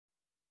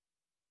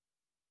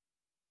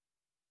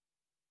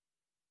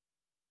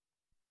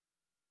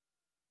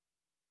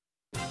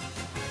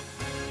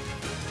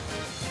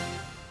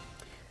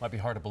Might be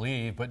hard to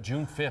believe, but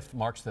June 5th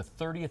marks the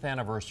 30th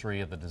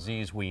anniversary of the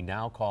disease we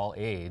now call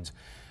AIDS.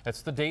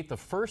 That's the date the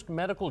first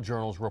medical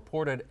journals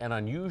reported an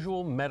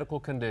unusual medical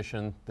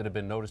condition that had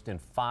been noticed in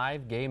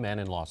 5 gay men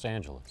in Los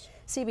Angeles.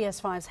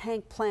 CBS 5's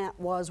Hank Plante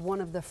was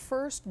one of the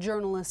first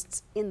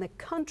journalists in the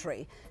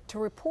country to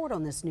report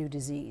on this new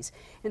disease.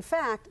 In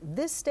fact,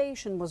 this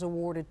station was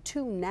awarded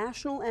 2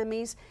 national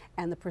Emmys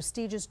and the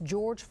prestigious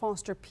George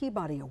Foster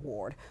Peabody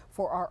Award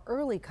for our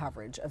early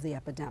coverage of the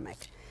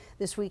epidemic.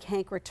 This week,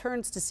 Hank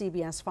returns to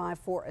CBS 5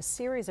 for a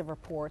series of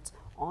reports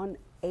on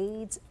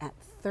AIDS at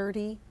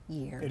 30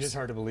 years. It is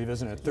hard to believe,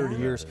 isn't it? 30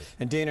 years.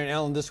 And Dana and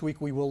Alan, this week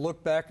we will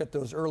look back at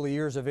those early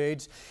years of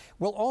AIDS.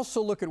 We'll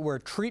also look at where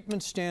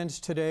treatment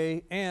stands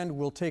today, and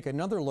we'll take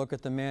another look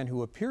at the man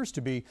who appears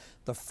to be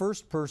the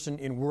first person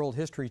in world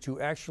history to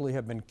actually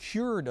have been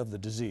cured of the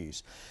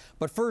disease.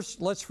 But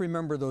first, let's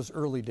remember those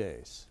early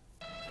days.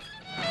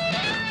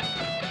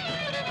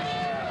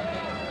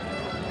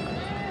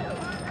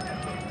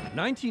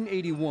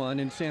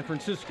 1981 in San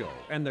Francisco,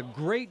 and the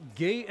great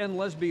gay and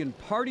lesbian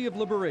Party of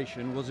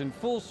Liberation was in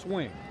full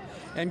swing.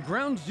 And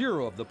ground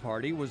zero of the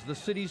party was the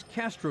city's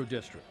Castro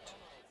district.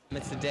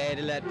 It's a day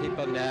to let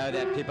people know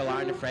that people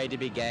aren't afraid to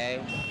be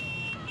gay.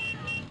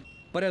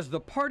 But as the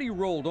party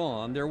rolled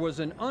on, there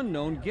was an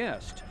unknown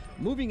guest.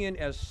 Moving in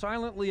as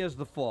silently as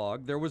the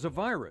fog, there was a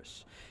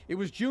virus. It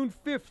was June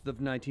 5th of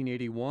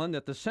 1981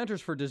 that the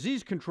Centers for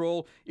Disease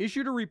Control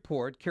issued a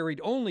report, carried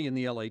only in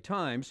the LA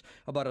Times,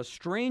 about a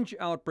strange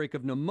outbreak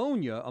of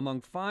pneumonia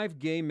among 5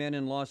 gay men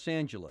in Los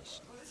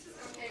Angeles.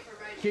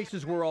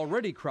 Cases were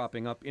already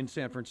cropping up in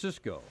San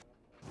Francisco.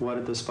 What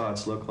did the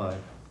spots look like?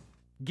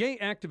 Gay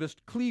activist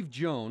Cleve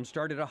Jones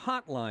started a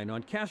hotline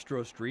on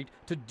Castro Street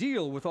to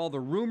deal with all the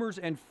rumors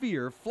and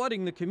fear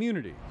flooding the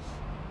community.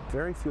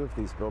 Very few of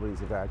these buildings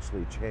have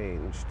actually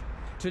changed.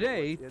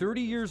 Today,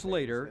 30 years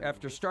later,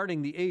 after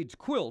starting the AIDS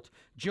quilt,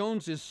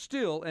 Jones is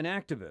still an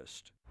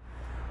activist.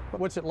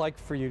 What's it like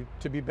for you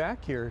to be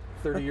back here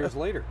 30 years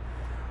later?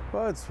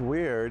 Well, it's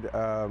weird.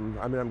 I mean,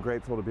 I'm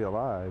grateful to be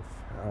alive.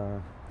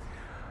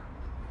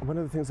 One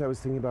of the things I was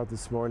thinking about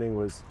this morning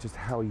was just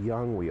how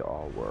young we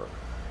all were.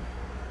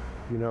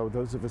 You know,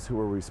 those of us who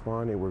were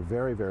responding were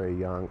very, very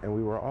young, and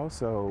we were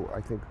also, I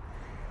think,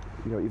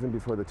 you know, even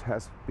before the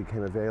test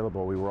became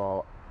available, we were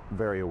all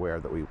very aware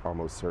that we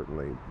almost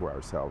certainly were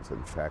ourselves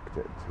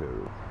infected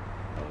too.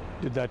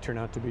 Did that turn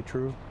out to be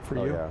true for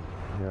you? Yeah,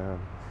 yeah.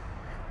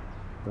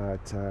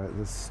 But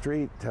the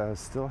street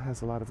still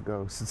has a lot of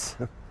ghosts.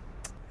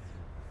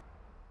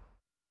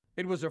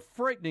 It was a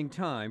frightening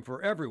time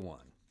for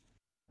everyone.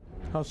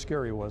 How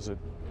scary was it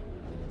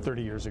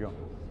 30 years ago?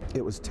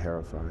 It was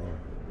terrifying.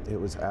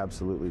 It was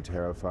absolutely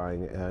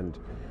terrifying. And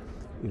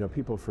you know,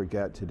 people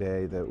forget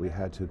today that we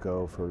had to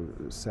go for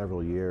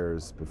several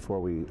years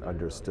before we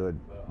understood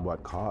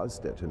what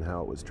caused it and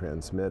how it was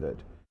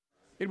transmitted.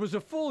 It was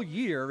a full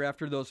year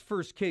after those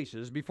first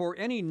cases before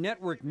any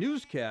network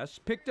newscasts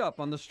picked up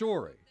on the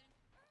story.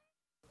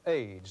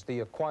 AIDS,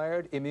 the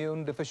acquired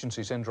immune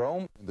deficiency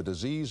syndrome. The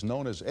disease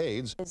known as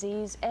AIDS.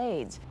 Disease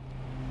AIDS.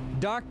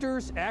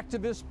 Doctors,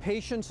 activists,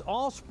 patients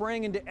all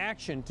sprang into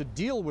action to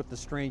deal with the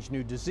strange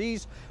new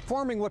disease,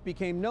 forming what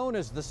became known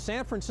as the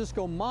San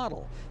Francisco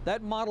model.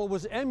 That model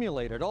was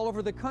emulated all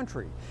over the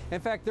country. In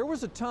fact, there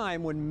was a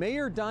time when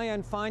Mayor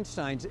Dianne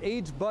Feinstein's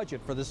AIDS budget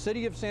for the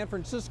city of San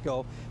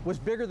Francisco was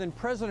bigger than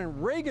President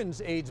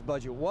Reagan's AIDS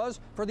budget was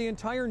for the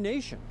entire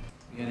nation.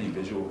 Any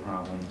visual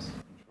problems?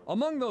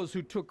 Among those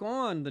who took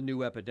on the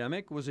new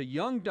epidemic was a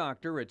young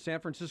doctor at San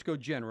Francisco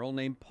General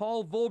named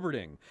Paul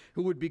Volberding,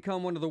 who would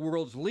become one of the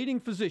world's leading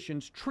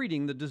physicians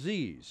treating the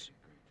disease.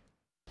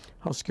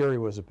 How scary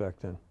was it back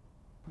then?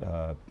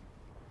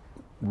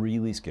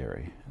 Really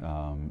scary.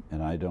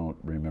 And I don't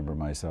remember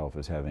myself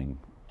as having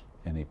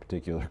any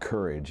particular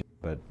courage,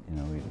 but you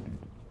know, we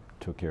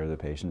took care of the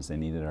patients. They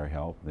needed our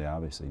help. They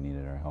obviously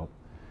needed our help.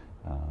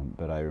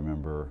 But I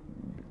remember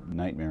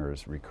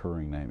nightmares,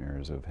 recurring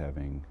nightmares of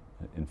having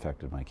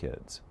infected my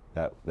kids.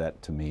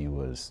 That to me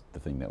was the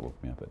thing that woke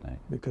me up at night.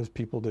 Because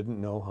people didn't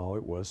know how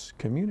it was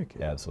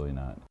communicated. Absolutely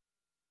not.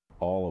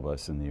 All of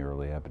us in the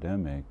early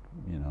epidemic,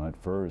 you know,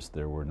 at first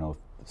there were no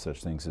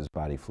such things as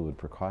body fluid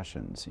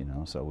precautions, you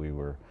know, so we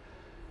were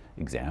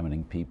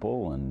examining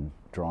people and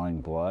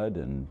drawing blood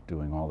and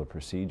doing all the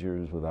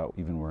procedures without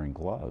even wearing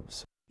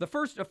gloves. The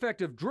first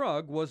effective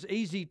drug was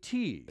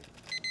AZT.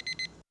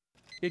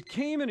 It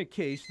came in a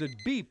case that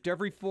beeped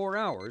every 4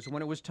 hours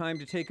when it was time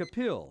to take a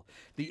pill.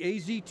 The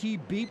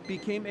AZT beep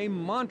became a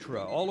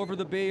mantra all over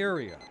the Bay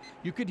Area.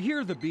 You could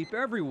hear the beep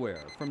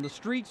everywhere, from the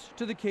streets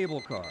to the cable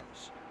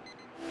cars.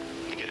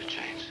 Get a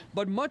change.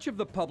 But much of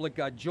the public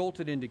got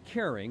jolted into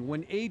caring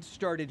when AIDS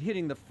started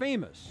hitting the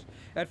famous.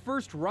 At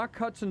first, Rock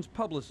Hudson's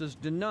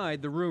publicist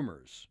denied the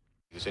rumors.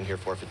 He was in here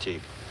for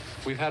fatigue.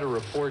 We've had a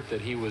report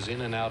that he was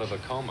in and out of a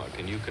coma.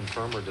 Can you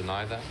confirm or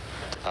deny that?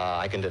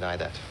 I can deny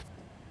that.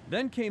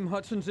 Then came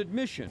Hudson's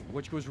admission,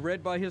 which was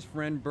read by his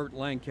friend Burt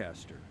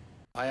Lancaster.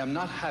 I am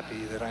not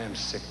happy that I am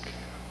sick.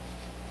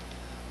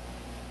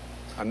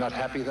 I'm not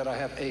happy that I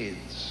have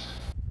AIDS.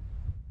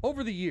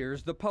 Over the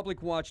years, the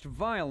public watched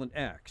violent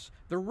acts.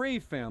 The Ray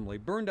family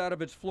burned out of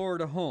its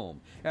Florida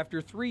home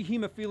after 3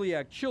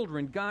 hemophiliac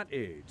children got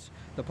AIDS.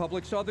 The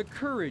public saw the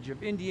courage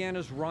of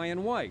Indiana's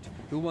Ryan White,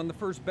 who won the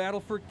first battle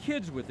for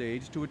kids with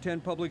AIDS to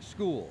attend public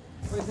school.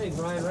 What do you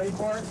think, Ryan? Ready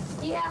for it?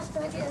 Yeah,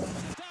 I did.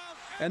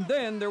 And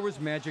then there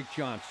was Magic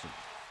Johnson.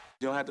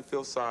 You don't have to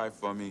feel sorry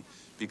for me,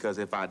 because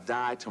if I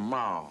die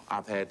tomorrow,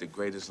 I've had the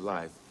greatest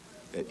life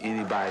that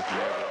anybody can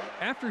ever.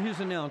 After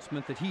his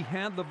announcement that he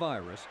had the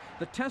virus,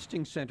 the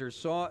testing centers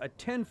saw a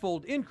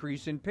 10-fold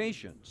increase in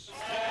patients.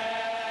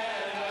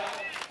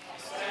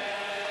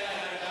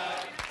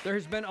 There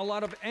has been a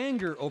lot of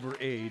anger over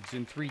AIDS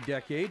in 3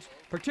 decades,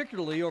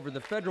 particularly over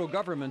the federal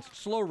government's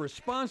slow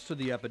response to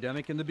the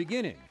epidemic in the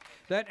beginning.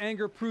 That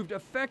anger proved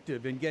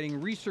effective in getting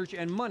research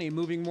and money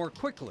moving more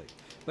quickly,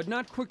 but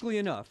not quickly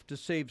enough to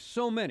save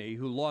so many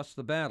who lost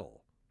the battle.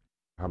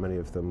 How many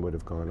of them would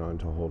have gone on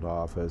to hold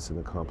office and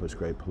accomplish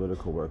great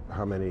political work?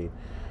 How many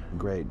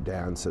great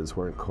dances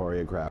weren't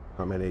choreographed?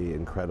 How many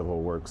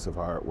incredible works of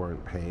art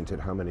weren't painted?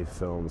 How many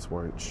films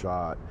weren't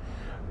shot?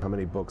 How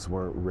many books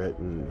weren't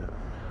written?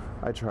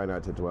 I try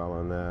not to dwell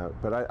on that,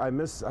 but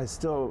I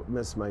still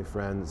miss my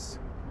friends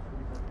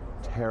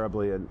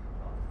terribly, and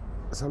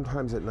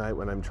sometimes at night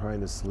when I'm trying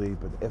to sleep,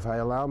 if I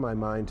allow my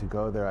mind to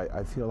go there,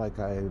 I feel like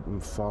I'm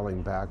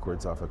falling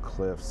backwards off a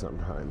cliff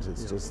sometimes.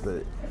 It's just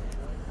that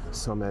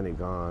so many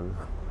gone.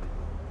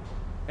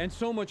 And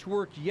so much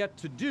work yet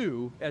to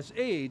do as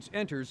AIDS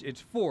enters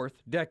its 4th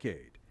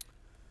decade.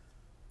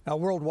 Now,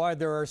 worldwide,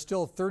 there are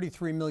still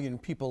 33 million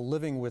people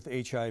living with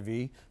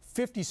HIV.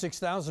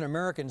 56,000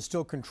 Americans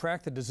still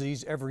contract the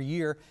disease every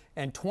year,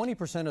 and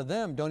 20% of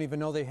them don't even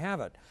know they have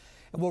it.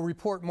 And we'll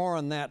report more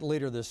on that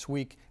later this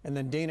week. And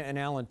then Dana and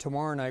Alan,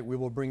 tomorrow night, we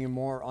will bring you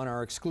more on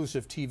our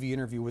exclusive TV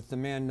interview with the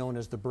man known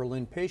as the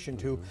Berlin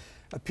patient, who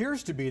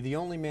appears to be the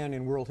only man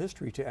in world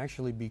history to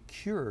actually be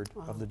cured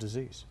of the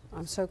disease.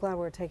 I'm so glad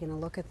we're taking a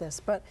look at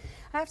this. But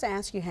I have to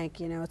ask you,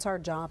 Hank, you know, it's our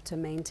job to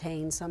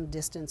maintain some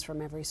distance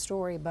from every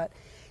story, but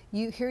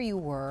here you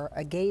were,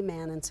 a gay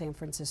man in San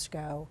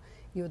Francisco.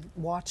 You had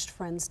watched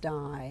friends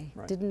die,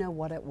 didn't know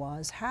what it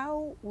was.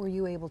 How were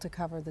you able to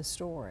cover the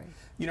story?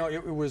 You know,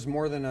 it was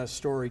more than a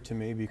story to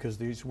me, because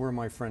these were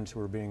my friends who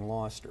were being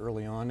lost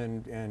early on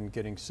and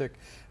getting sick.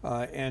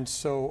 And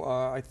so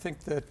I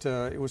think that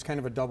it was kind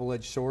of a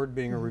double-edged sword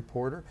being a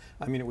reporter.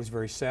 I mean, it was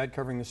very sad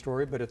covering the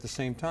story, but at the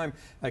same time,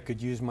 I could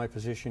use my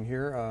position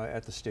here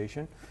at the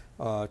station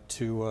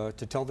to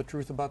tell the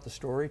truth about the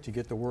story, to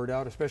get the word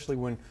out, especially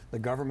when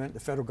the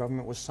federal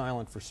government was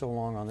silent for so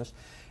long on this.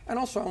 And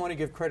also, I want to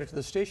give credit to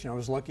the station. I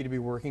was lucky to be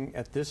working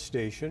at this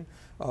station,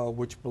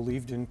 which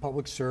believed in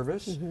public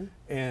service,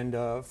 and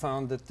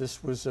found that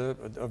this was a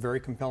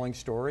very compelling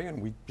story,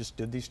 and we just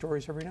did these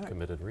stories every night.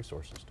 Committed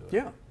resources to it.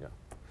 Yeah.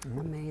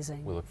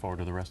 Amazing. We look forward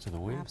to the rest of the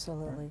week.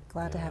 Absolutely.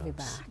 Glad to have you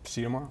back.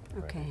 See you tomorrow.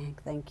 Okay,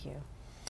 Hank, thank you.